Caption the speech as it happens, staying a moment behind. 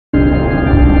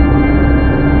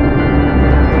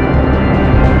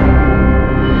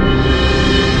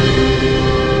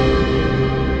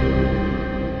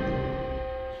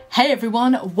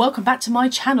everyone, welcome back to my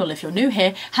channel. If you're new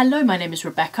here, hello, my name is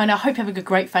Rebecca and I hope you're having a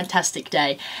great fantastic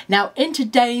day. Now in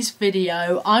today's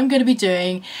video I'm going to be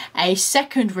doing a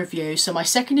second review, so my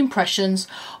second impressions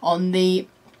on the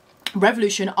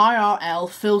Revolution IRL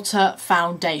Filter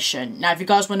Foundation. Now if you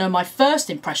guys want to know my first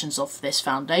impressions of this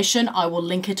foundation, I will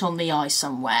link it on the eye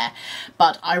somewhere.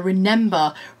 But I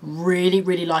remember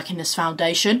really liking this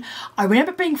foundation. I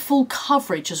remember being full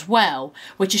coverage as well,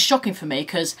 which is shocking for me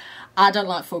because I don't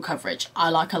like full coverage. I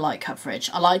like a light coverage.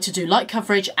 I like to do light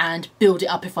coverage and build it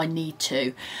up if I need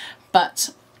to.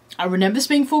 But I remember this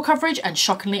being full coverage and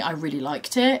shockingly I really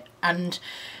liked it. And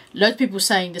loads of people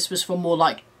saying this was for more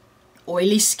like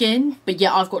oily skin, but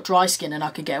yeah, I've got dry skin and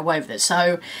I could get away with it.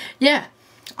 So yeah,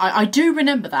 I do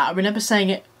remember that. I remember saying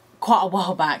it quite a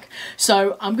while back.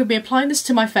 So I'm going to be applying this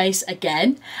to my face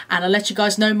again and I'll let you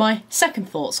guys know my second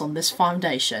thoughts on this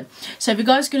foundation. So if you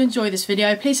guys are going to enjoy this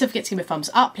video, please don't forget to give me a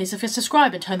thumbs up, please don't forget to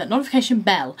subscribe and turn that notification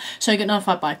bell so you get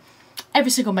notified by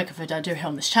every single makeup video I do here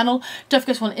on this channel. Don't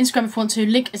forget to follow on Instagram if you want to,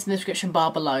 link is in the description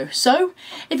bar below. So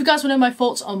if you guys want to know my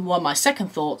thoughts on my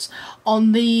second thoughts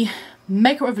on the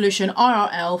Makeup Revolution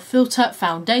IRL Filter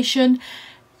Foundation,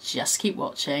 just keep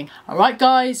watching. Alright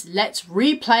guys, let's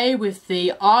replay with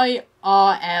the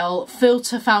IRL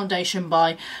Filter Foundation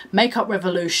by Makeup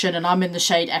Revolution and I'm in the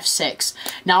shade F6.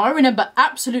 Now I remember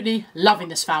absolutely loving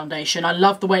this foundation. I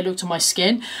loved the way it looked on my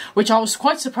skin, which I was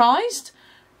quite surprised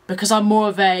because I'm more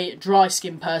of a dry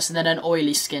skin person than an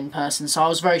oily skin person, so I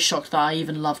was very shocked that I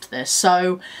even loved this.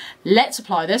 So let's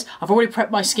apply this. I've already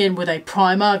prepped my skin with a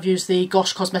primer. I've used the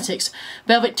Gosh Cosmetics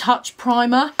Velvet Touch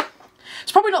Primer.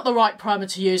 It's probably not the right primer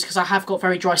to use because I have got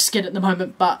very dry skin at the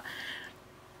moment, but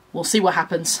we'll see what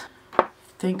happens. I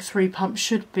think 3 pumps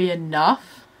should be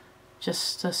enough.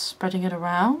 Just spreading it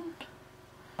around.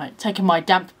 Right, taking my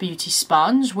damp beauty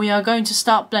sponge, we are going to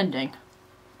start blending.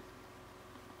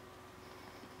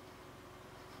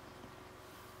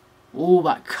 Ooh,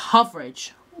 that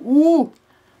coverage. Ooh.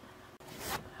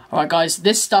 Alright guys,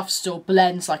 this stuff still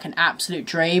blends like an absolute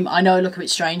dream. I know I look a bit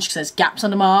strange because there's gaps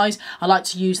under my eyes. I like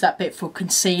to use that bit for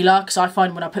concealer because I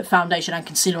find when I put foundation and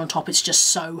concealer on top it's just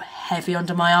so heavy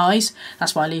under my eyes.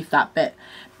 That's why I leave that bit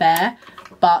bare.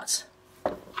 But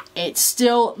it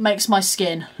still makes my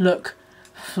skin look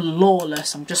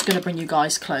flawless. I'm just going to bring you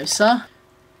guys closer.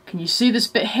 Can you see this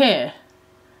bit here?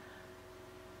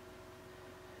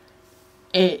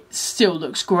 It still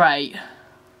looks great.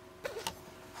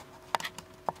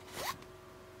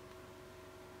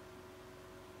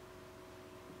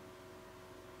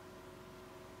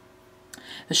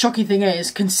 The shocking thing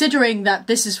is, considering that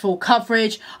this is full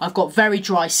coverage, I've got very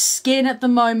dry skin at the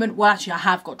moment. Well, actually I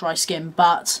have got dry skin,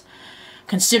 but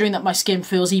considering that my skin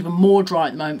feels even more dry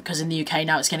at the moment because in the UK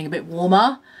now it's getting a bit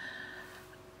warmer,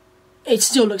 it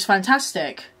still looks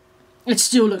fantastic. It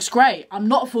still looks great. I'm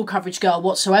not a full coverage girl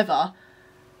whatsoever,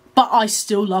 but I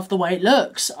still love the way it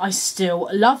looks. I still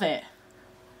love it.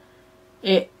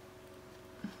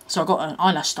 So I got an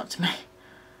eyelash stuck to me.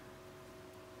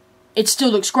 It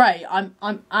still looks great.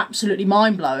 I'm absolutely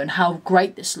mind blown how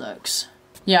great this looks.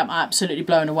 Yeah, I'm absolutely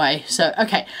blown away. So,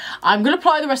 okay, I'm going to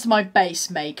apply the rest of my base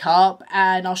makeup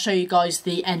and I'll show you guys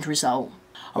the end result.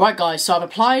 Alright guys, so I've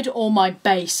applied all my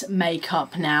base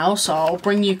makeup now, so I'll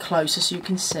bring you closer so you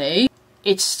can see.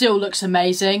 It still looks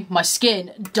amazing. My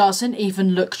skin doesn't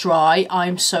even look dry.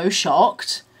 I'm so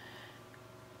shocked.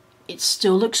 It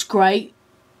still looks great.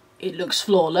 It looks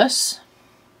flawless.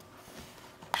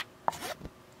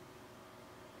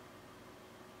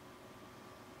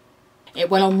 It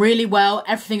went on really well.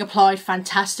 Everything applied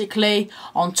fantastically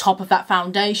on top of that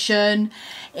foundation.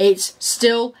 It's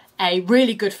still a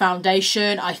really good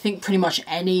foundation. I think pretty much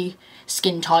any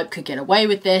skin type could get away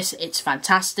with this. It's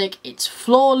fantastic. It's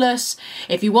flawless.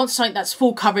 If you want something that's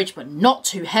full coverage but not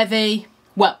too heavy,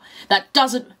 well, that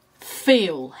doesn't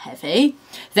feel heavy,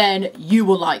 then you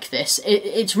will like this.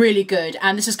 It's really good,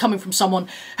 and this is coming from someone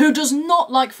who does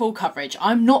not like full coverage.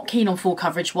 I'm not keen on full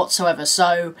coverage whatsoever,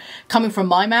 so coming from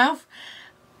my mouth,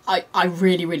 I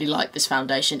really like this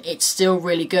foundation. It's still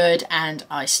really good and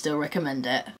I still recommend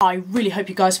it. I really hope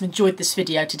you guys have enjoyed this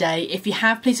video today. If you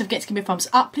have, please don't forget to give me a thumbs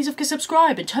up, please don't forget to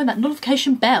subscribe and turn that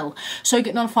notification bell so you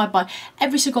get notified by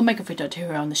every single makeup video I do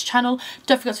here on this channel.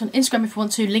 Don't forget to on Instagram if you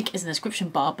want to, link is in the description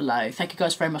bar below. Thank you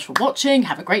guys very much for watching,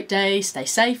 have a great day, stay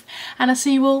safe, and I'll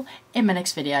see you all in my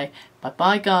next video. Bye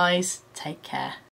bye guys, take care.